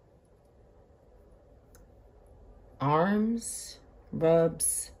rubs arms.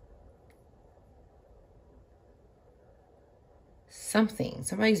 Rubs something.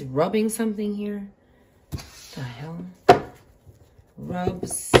 Somebody's rubbing something here. What the hell?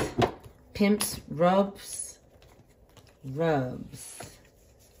 Rubs. Pimps. Rubs. Rubs.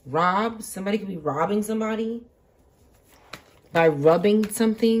 Robs. Somebody could be robbing somebody by rubbing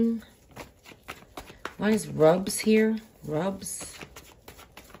something. Why is rubs here? Rubs.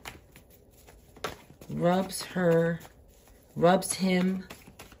 Rubs her. Rubs him.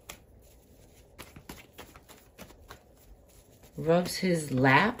 Rubs his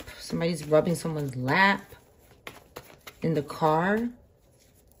lap. Somebody's rubbing someone's lap. in the car.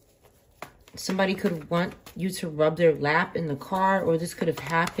 Somebody could want you to rub their lap in the car, or this could have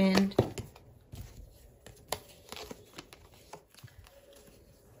happened.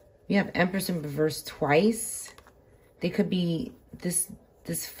 We have Empress in reverse twice. They could be this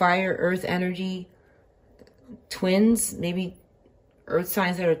fire, earth energy, twins, maybe earth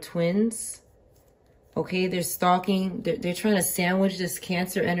signs that are twins. Okay, they're stalking. They're trying to sandwich this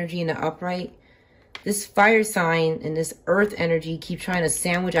Cancer energy in the upright. This fire sign and this earth energy keep trying to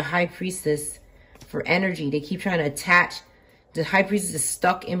sandwich a high priestess for energy. They keep trying to attach. The high priestess is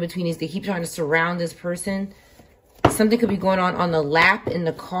stuck in between these. They keep trying to surround this person. Something could be going on the lap in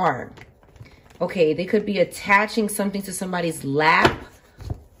the car. Okay, they could be attaching something to somebody's lap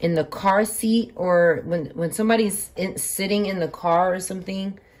in the car seat, or when somebody's sitting in the car or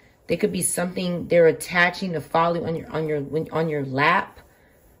something, there could be something they're attaching to follow on your lap.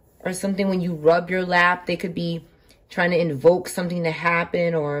 Or something when you rub your lap, they could be trying to invoke something to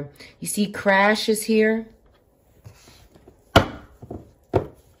happen. Or you see crashes here.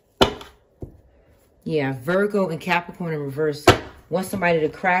 Yeah, Virgo and Capricorn in reverse want somebody to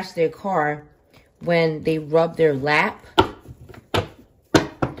crash their car when they rub their lap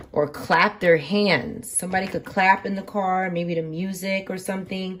or clap their hands. Somebody could clap in the car, maybe the music or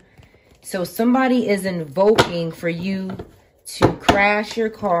something. So somebody is invoking for you to crash your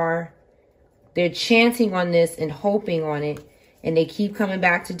car. They're chanting on this and hoping on it, and they keep coming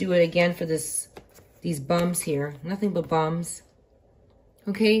back to do it again for these bums here. Nothing but bums.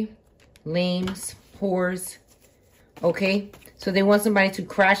 Okay? Lames, whores. Okay? So they want somebody to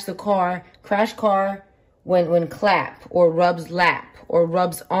crash the car, when clap, or rubs lap, or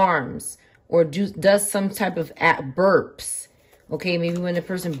rubs arms, or does some type of burps. Okay? Maybe when the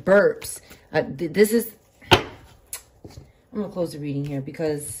person burps. This is... I'm going to close the reading here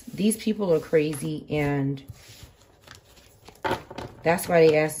because these people are crazy, and that's why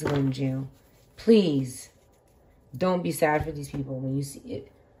they asked to go to jail. Please don't be sad for these people when you see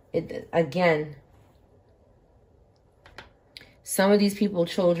it. Again, some of these people,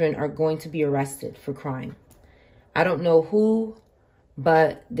 children, are going to be arrested for crime. I don't know who,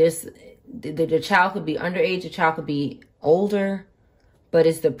 but the child could be underage, the child could be older, but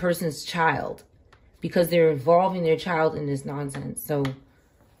it's the person's child. Because they're involving their child in this nonsense. So,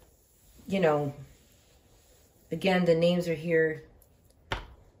 you know, again, the names are here.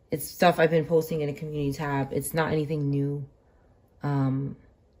 It's stuff I've been posting in a community tab. It's not anything new.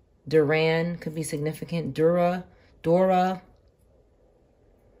 Duran could be significant. Dora.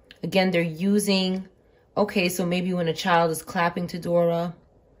 Again, they're using... Okay, so maybe when a child is clapping to Dora.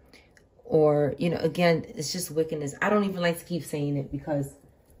 Or, you know, again, it's just wickedness. I don't even like to keep saying it because...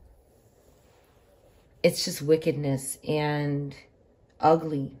 it's just wickedness and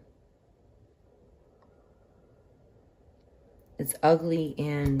ugly. It's ugly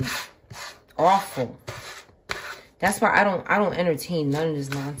and awful. That's why I don't entertain none of this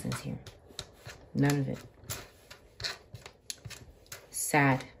nonsense here. None of it.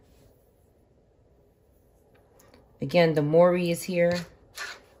 Sad. Again, the Maury is here.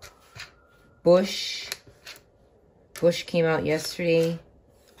 Bush. Bush came out yesterday.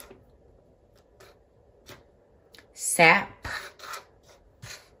 Sap.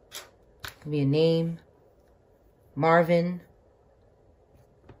 Could be a name. Marvin.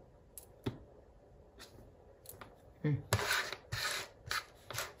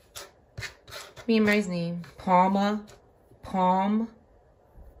 Me and my name. Palma. Palm.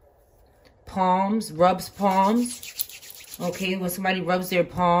 Palms. Rubs palms. Okay, when somebody rubs their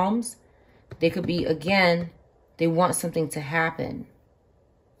palms, they could be, again, they want something to happen.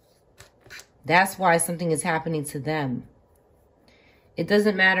 That's why something is happening to them. It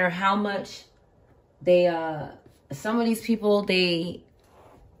doesn't matter how much they, some of these people, they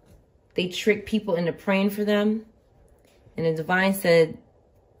trick people into praying for them. And the divine said,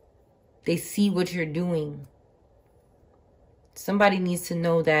 they see what you're doing. Somebody needs to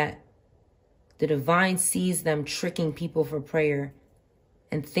know that the divine sees them tricking people for prayer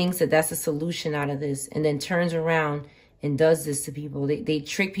and thinks that that's a solution out of this, and then turns around and does this to people. They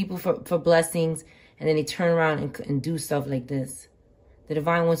trick people for blessings, and then they turn around and do stuff like this. The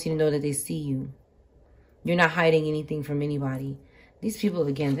divine wants you to know that they see you. You're not hiding anything from anybody. These people,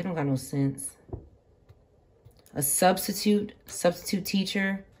 again, they don't got no sense. A substitute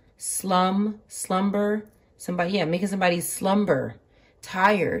teacher, slumber. Somebody, yeah, making somebody slumber,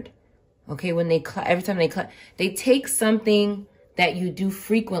 tired. Okay, when they every time they take something that you do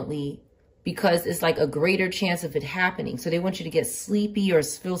frequently because it's like a greater chance of it happening. So they want you to get sleepy or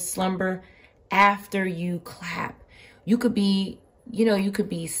feel slumber after you clap. You could be, you know, you could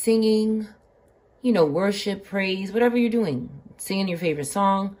be singing you know, worship, praise, whatever you're doing, singing your favorite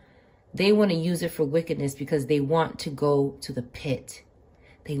song. They want to use it for wickedness because they want to go to the pit.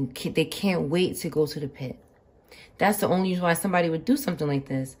 They can't wait to go to the pit. That's the only reason why somebody would do something like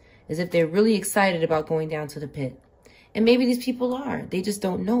this, is if they're really excited about going down to the pit. And maybe these people are. They just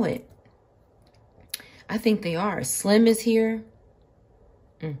don't know it. I think they are. Slim is here.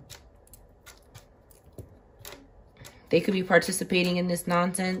 They could be participating in this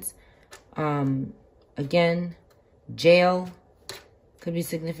nonsense. Again, jail could be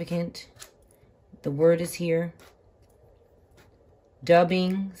significant. The word is here.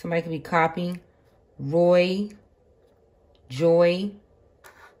 Dubbing. Somebody could be copying. Roy. Joy.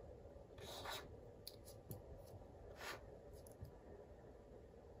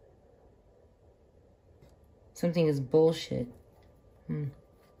 Something is bullshit.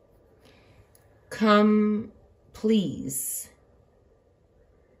 Come, please.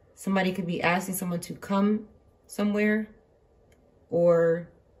 Somebody could be asking someone to come somewhere. Or,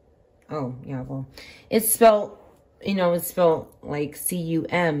 oh, yeah, well, it's spelled, you know, it's spelled like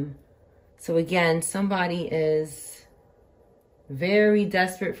C-U-M. So again, somebody is very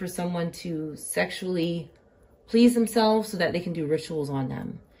desperate for someone to sexually please themselves so that they can do rituals on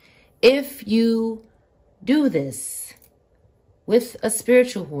them. If you do this with a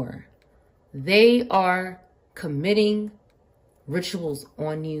spiritual whore, they are committing rituals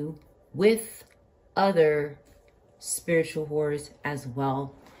on you with other spiritual whores as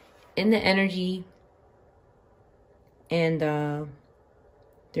well in the energy. And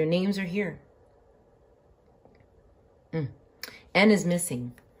their names are here. N is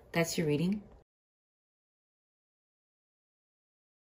missing. That's your reading.